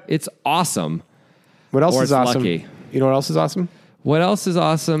 Yep. It's awesome. What else is awesome? Lucky. You know what else is awesome? What else is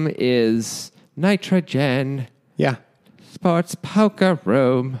awesome is Nitrogen. Yeah. Sports Poker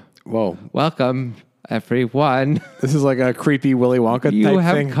Room. Whoa. Welcome, everyone. This is like a creepy Willy Wonka type thing. You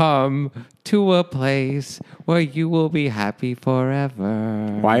have come to a place where you will be happy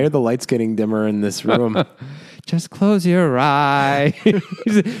forever. Why are the lights getting dimmer in this room? Just close your eyes.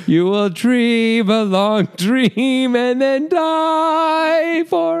 You will dream a long dream and then die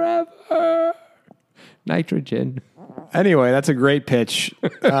forever. Nitrogen. Anyway, that's a great pitch.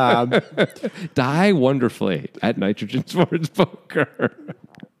 Die wonderfully at Nitrogen Sports Poker.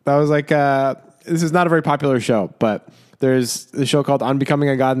 That was like, this is not a very popular show, but there's a show called On Becoming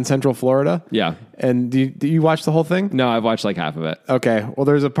a God in Central Florida. Yeah. And do you watch the whole thing? No, I've watched like half of it. Okay. Well,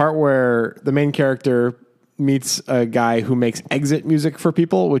 there's a part where the main character meets a guy who makes exit music for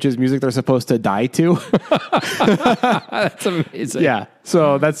people, which is music they're supposed to die to. That's amazing. Yeah.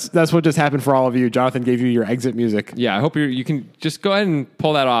 So that's what just happened for all of you. Jonathan gave you your exit music. Yeah. I hope you can just go ahead and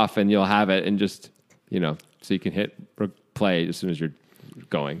pull that off and you'll have it and just, so you can hit play as soon as you're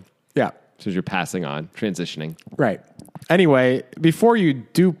going. Yeah. As soon as you're passing on, transitioning. Right. Anyway, before you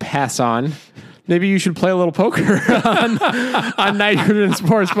do pass on, maybe you should play a little poker on Nitrogen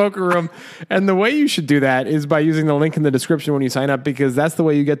Sports Poker Room. And the way you should do that is by using the link in the description when you sign up, because that's the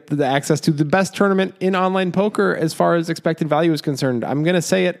way you get the access to the best tournament in online poker as far as expected value is concerned. I'm going to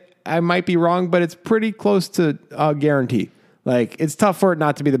say it. I might be wrong, but it's pretty close to a guarantee. Like, it's tough for it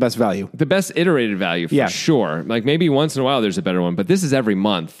not to be the best value. The best iterated value, for sure. Like, maybe once in a while there's a better one, but this is every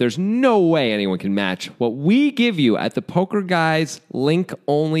month. There's no way anyone can match what we give you at the Poker Guys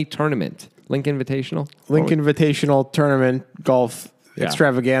link-only tournament. Link Invitational? Invitational Tournament Golf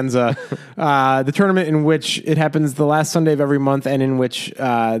Extravaganza. The tournament in which it happens the last Sunday of every month and in which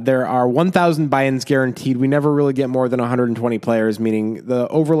there are 1,000 buy-ins guaranteed. We never really get more than 120 players, meaning the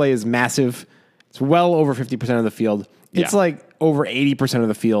overlay is massive. It's well over 50% of the field. It's like over 80% of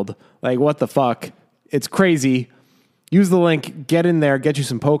the field. Like, what the fuck? It's crazy. Use the link. Get in there. Get you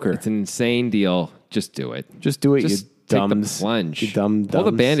some poker. It's an insane deal. Just do it. Just do it, Just you take dumbs. the plunge. You dumb Pull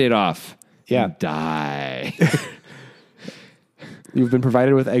the dumbs. Band-Aid off. Yeah. And die. You've been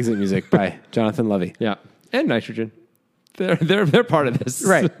provided with exit music by Jonathan Levy. Yeah. And nitrogen. They're part of this.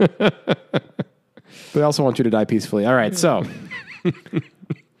 Right. But I also want you to die peacefully. All right, so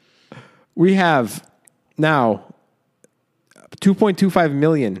we have now $2.25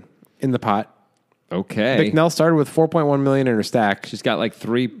 million in the pot. Okay. Bicknell started with $4.1 million in her stack. She's got like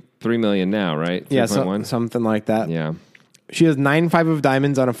 $3 million now, right? Yeah, 3.1? something like that. Yeah. She has 9-5 of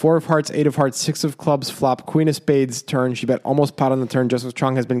diamonds on a 4 of hearts, 8 of hearts, 6 of clubs, flop, queen of spades turn. She bet almost pot on the turn. Joseph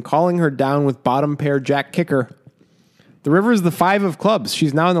Cheong has been calling her down with bottom pair jack kicker. The river is the 5 of clubs.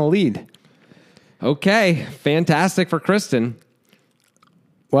 She's now in the lead. Okay. Fantastic for Kristen.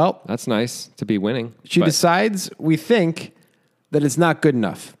 Well, That's nice to be winning. she But decides, we think, that it's not good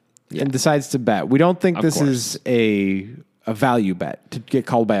enough and decides to bet. We don't think this course. is a value bet to get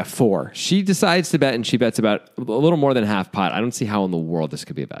called by a 4. She decides to bet, and she bets about a little more than half pot. I don't see how in the world this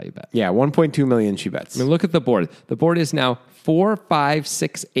could be a value bet. Yeah, 1.2 million she bets. I mean, look at the board. The board is now 4, 5,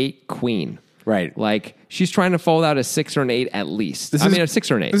 6, 8, queen. Right. Like, she's trying to fold out a 6 or an 8 at least. I mean, a 6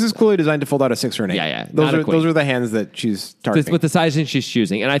 or an 8. This is clearly designed to fold out a 6 or an 8. Yeah. Not a queen. Those are the hands that she's targeting. With the sizing she's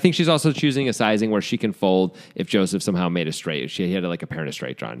choosing. And I think she's also choosing a sizing where she can fold if Joseph somehow made a straight. He had like a pair and a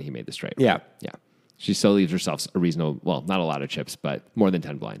straight drawn, and he made the straight. Yeah. Yeah. She still leaves herself a reasonable, well, not a lot of chips, but more than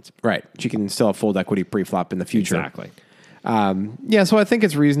 10 blinds. Right. She can still have fold equity pre-flop in the future. Exactly. Yeah, so I think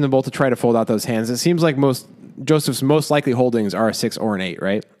it's reasonable to try to fold out those hands. It seems like Joseph's most likely holdings are a 6 or an 8,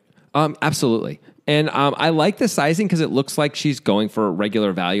 right? Absolutely. And I like the sizing because it looks like she's going for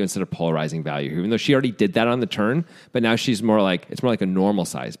regular value instead of polarizing value, even though she already did that on the turn. But now it's more like a normal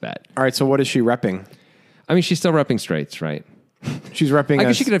size bet. All right, so what is she repping? I mean, she's still repping straights, right? She's repping I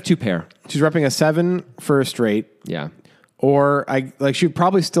guess she could have 2 pair. She's repping a 7 for a straight. Yeah. Or she'd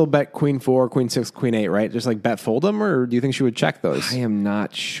probably still bet queen 4, queen 6, queen 8, right? Just like bet fold them, or do you think she would check those? I am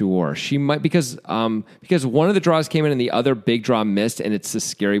not sure. She might because one of the draws came in and the other big draw missed, and it's the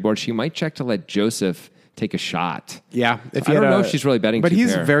scary board. She might check to let Joseph take a shot. Yeah, I don't know if she's really betting. But 2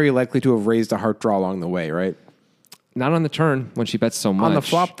 he's pair. very likely to have raised a heart draw along the way, right? Not on the turn when she bets so much. On the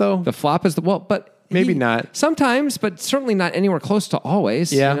flop, though? The flop is but Maybe not. Sometimes, but certainly not anywhere close to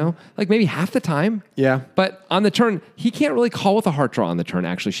always. Yeah. You know? Like maybe half the time. Yeah. But on the turn, he can't really call with a heart draw on the turn,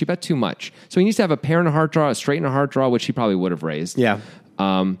 actually. She bet too much. So he needs to have a pair and a heart draw, a straight and a heart draw, which he probably would have raised. Yeah.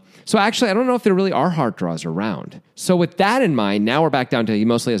 So actually, I don't know if there really are heart draws around. So with that in mind, now we're back down to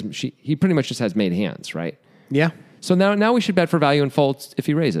he pretty much just has made hands, right? Yeah. So now we should bet for value and folds if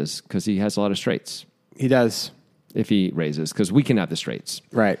he raises, because he has a lot of straights. He does. If he raises, because we can have the straights.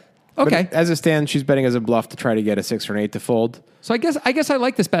 Right. Okay. But as it stands, she's betting as a bluff to try to get a 6 or an 8 to fold. So I guess I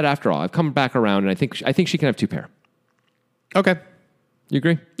like this bet after all. I've come back around, and I think she can have 2 pair. Okay. You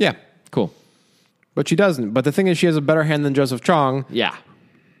agree? Yeah. Cool. But she doesn't. But the thing is, she has a better hand than Joseph Cheong, Yeah.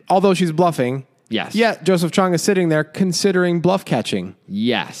 although she's bluffing. Yes. Yet Joseph Cheong is sitting there considering bluff catching.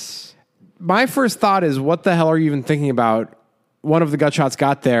 Yes. My first thought is, what the hell are you even thinking about? One of the gut shots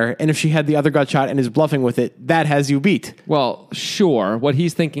got there, and if she had the other gut shot and is bluffing with it, that has you beat. Well, sure. What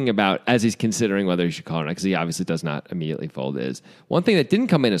he's thinking about as he's considering whether he should call or not, because he obviously does not immediately fold, is one thing that didn't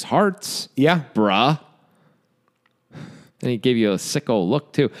come in is hearts. Yeah. Bruh. And he gave you a sicko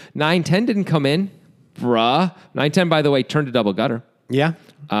look, too. 9-10 didn't come in. Bruh. 9-10, by the way, turned to double gutter. Yeah.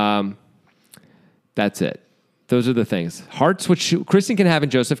 That's it. Those are the things. Hearts, which Kristen can have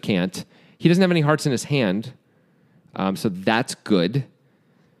and Joseph can't. He doesn't have any hearts in his hand. So that's good.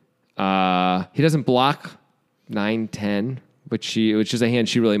 He doesn't block 9-10, which is a hand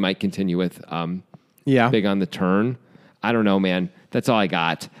she really might continue with. Yeah. Big on the turn. I don't know, man. That's all I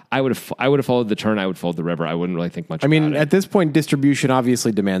got. I would have followed the turn. I would fold the river. I wouldn't really think much about it. At this point, distribution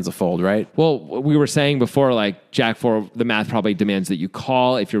obviously demands a fold, right? Well, we were saying before, like Jack 4, the math probably demands that you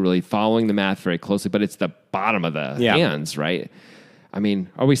call if you're really following the math very closely, but it's the bottom of the hands, right? I mean,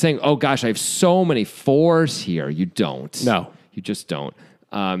 are we saying, oh gosh, I have so many 4s here? You don't. No. You just don't.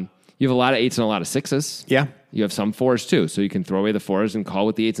 You have a lot of 8s and a lot of 6s. Yeah. You have some 4s too, so you can throw away the 4s and call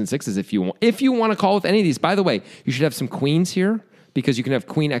with the 8s and 6s if you want. If you want to call with any of these, by the way, you should have some queens here because you can have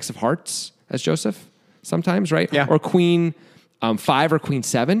queen X of hearts as Joseph sometimes, right? Yeah. Or queen 5 or queen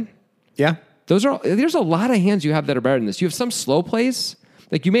 7. Yeah. There's a lot of hands you have that are better than this. You have some slow plays.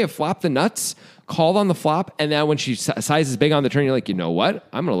 Like you may have flopped the nuts, called on the flop, and now when she sizes big on the turn, you're like, you know what?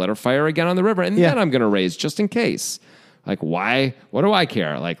 I'm going to let her fire again on the river, and then I'm going to raise just in case. Like, why? What do I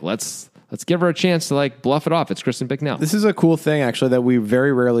care? Like, let's let's give her a chance to like bluff it off. It's Kristen Bicknell. This is a cool thing, actually, that we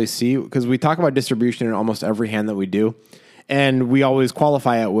very rarely see because we talk about distribution in almost every hand that we do. And we always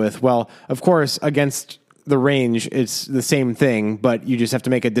qualify it with, well, of course, against the range, it's the same thing, but you just have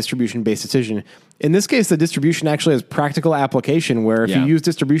to make a distribution-based decision. In this case, the distribution actually has practical application where if you use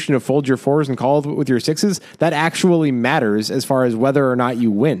distribution to fold your 4s and call with your 6s, that actually matters as far as whether or not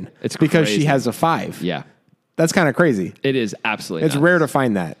you win. It's because crazy. she has a 5. Yeah. That's kind of crazy. It is absolutely It's nuts. rare to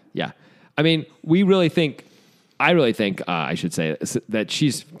find that. Yeah. I mean, I really think, I should say, that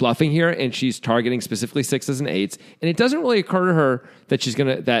she's bluffing here and she's targeting specifically 6s and 8s. And it doesn't really occur to her that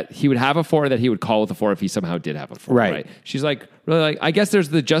that he would have a 4, that he would call with a 4 if he somehow did have a 4. Right. She's like, really like, I guess there's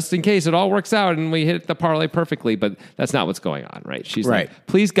the just in case it all works out and we hit the parlay perfectly, but that's not what's going on, right? She's like,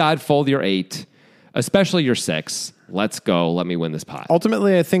 please God, fold your 8, especially your 6. Let's go. Let me win this pot.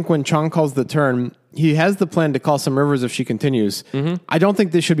 Ultimately, I think when Cheong calls the turn, he has the plan to call some rivers if she continues. I don't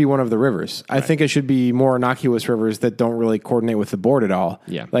think this should be one of the rivers. I think it should be more innocuous rivers that don't really coordinate with the board at all.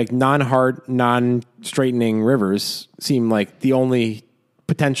 Yeah. Like non-hard, non-straightening rivers seem like the only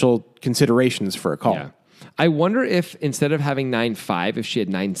potential considerations for a call. Yeah. I wonder if instead of having 9-5, if she had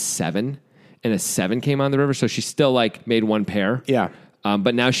 9-7 and a 7 came on the river, so she still like made one pair. Yeah.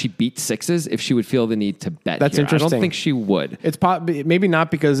 But now she beat 6s, if she would feel the need to bet. That's here. interesting. I don't think she would. It's maybe not,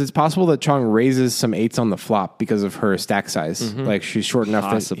 because it's possible that Cheong raises some 8s on the flop because of her stack size. Like she's short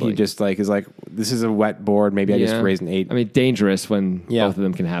enough that he just like is like, this is a wet board. Maybe I just raise an 8. I mean, dangerous when both of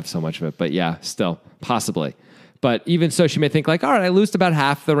them can have so much of it. But yeah, still possibly. But even so, she may think like, all right, I lose about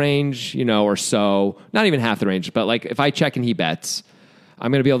half the range, or so. Not even half the range, but like if I check and he bets,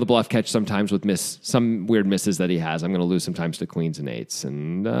 I'm going to be able to bluff catch sometimes with some weird misses that he has. I'm going to lose sometimes to queens and 8s,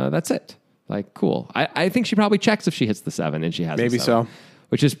 and that's it. Like, cool. I think she probably checks if she hits the 7, and she has maybe the 7, so.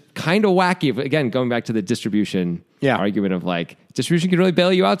 Which is kind of wacky. Again, going back to the distribution argument of like, distribution can really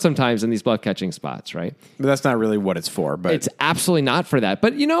bail you out sometimes in these bluff catching spots, right? But that's not really what it's for. But it's absolutely not for that.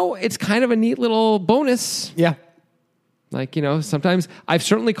 But, it's kind of a neat little bonus. Yeah. Like, sometimes I've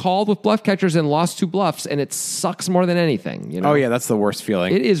certainly called with bluff catchers and lost 2 bluffs, and it sucks more than anything. Oh, yeah, that's the worst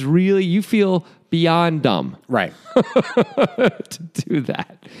feeling. It is really, you feel beyond dumb. Right. to do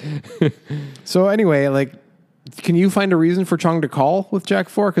that. So anyway, like, can you find a reason for Cheong to call with Jack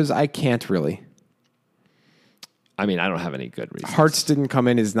 4? Because I can't really. I mean, I don't have any good reasons. Hearts didn't come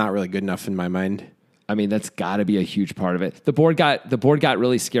in is not really good enough in my mind. I mean, that's got to be a huge part of it. The board got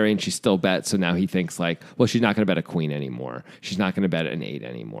really scary, and she still bet. So now he thinks like, well, she's not going to bet a queen anymore. She's not going to bet an 8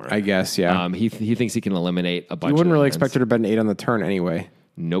 anymore. I guess, yeah. He thinks he can eliminate a bunch. You wouldn't of really hands. expect her to bet an 8 on the turn anyway.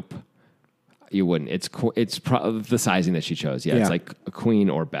 Nope, you wouldn't. It's the sizing that she chose. Yeah, it's like a queen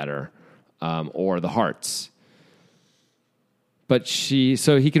or better, or the hearts. But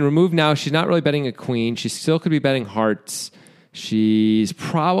so he can remove now. She's not really betting a queen. She still could be betting hearts. She's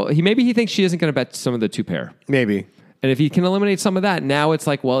probably maybe he thinks she isn't going to bet some of the 2 pair. Maybe. And if he can eliminate some of that, now it's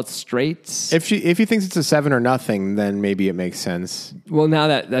like, well, it's straights. If he thinks it's a 7 or nothing, then maybe it makes sense. Well, now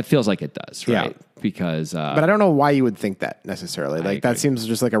that feels like it does, right? Yeah. Because but I don't know why you would think that necessarily. Like that seems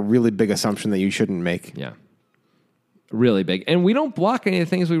just like a really big assumption that you shouldn't make. Yeah. Really big. And we don't block any of the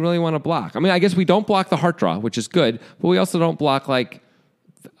things we really want to block. I mean, I guess we don't block the heart draw, which is good, but we also don't block like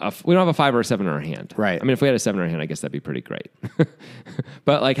we don't have a 5 or a 7 in our hand. Right. I mean, if we had a 7 in our hand, I guess that'd be pretty great.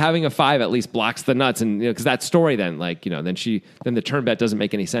 But like having a 5 at least blocks the nuts, and because that story then like, then the turn bet doesn't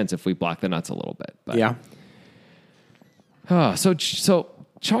make any sense if we block the nuts a little bit. But, yeah. So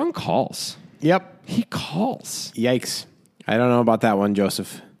Cheong calls. Yep. He calls. Yikes. I don't know about that one,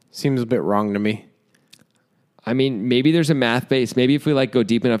 Joseph. Seems a bit wrong to me. I mean, maybe there's a math base. Maybe if we like go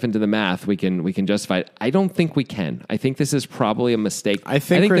deep enough into the math, we can justify it. I don't think we can. I think this is probably a mistake. I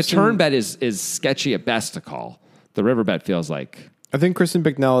think the turn bet is sketchy at best to call. The river bet feels like. I think Kristen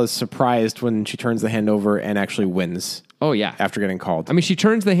Bicknell is surprised when she turns the hand over and actually wins. Oh, yeah. After getting called. I mean, she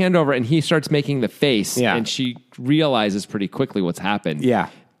turns the hand over and he starts making the face. Yeah. And she realizes pretty quickly what's happened. Yeah.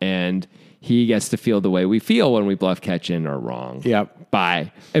 And he gets to feel the way we feel when we bluff catch in or wrong. Yep.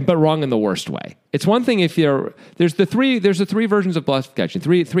 But wrong in the worst way. It's one thing if there's the three versions of bluff catching,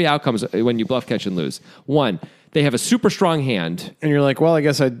 three outcomes when you bluff catch and lose. One, they have a super strong hand. And you're like, well, I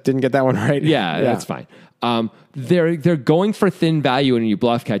guess I didn't get that one right. Yeah. That's fine. They're going for thin value and you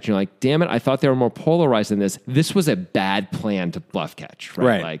bluff catch. And you're like, damn it, I thought they were more polarized than this. This was a bad plan to bluff catch,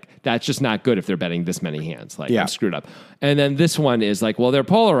 right? Like that's just not good if they're betting this many hands. Like I'm screwed up. And then this one is like, well, they're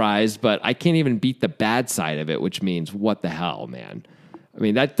polarized, but I can't even beat the bad side of it, which means what the hell, man? I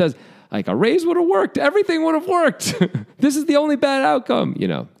mean, that does like a raise would have worked. Everything would have worked. This is the only bad outcome,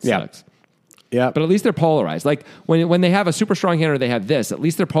 sucks. Yeah. But at least they're polarized. Like when they have a super strong hand or they have this, at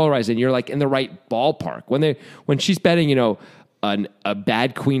least they're polarized and you're like in the right ballpark. When she's betting, a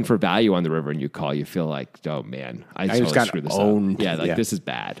bad queen for value on the river and you call, you feel like, oh man, I just got screwed this owned. up. Yeah, this is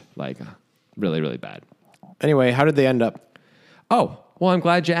bad. Like really, really bad. Anyway, how did they end up? Oh, well, I'm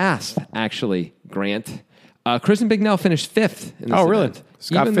glad you asked, actually, Grant. Kristen Bignell finished 5th in this really? event.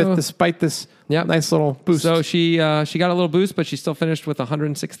 Scott 5th despite this nice little boost. So she got a little boost, but she still finished with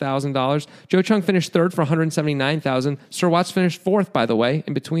 $106,000. Joe Cheong finished 3rd for $179,000. Sir Watts finished 4th, by the way,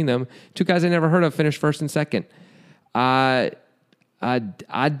 in between them. 2 guys I never heard of finished 1st and 2nd.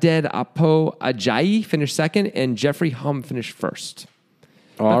 Aded Apo Ajayi finished 2nd, and Jeffrey Hum finished 1st.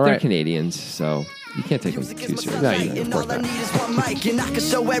 But they're Canadians, so you can't take them too seriously. No, you of course not. And I can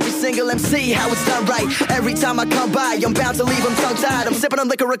show every single MC how it's done right. Every time I come by, I'm bound to leave them tongue-tied. I'm sipping on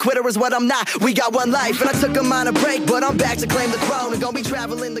liquor, a quitter is what I'm not. We got one life, and I took a minor break, but I'm back to claim the throne. And gonna be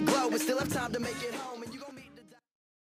traveling the globe, and still have time to make it home.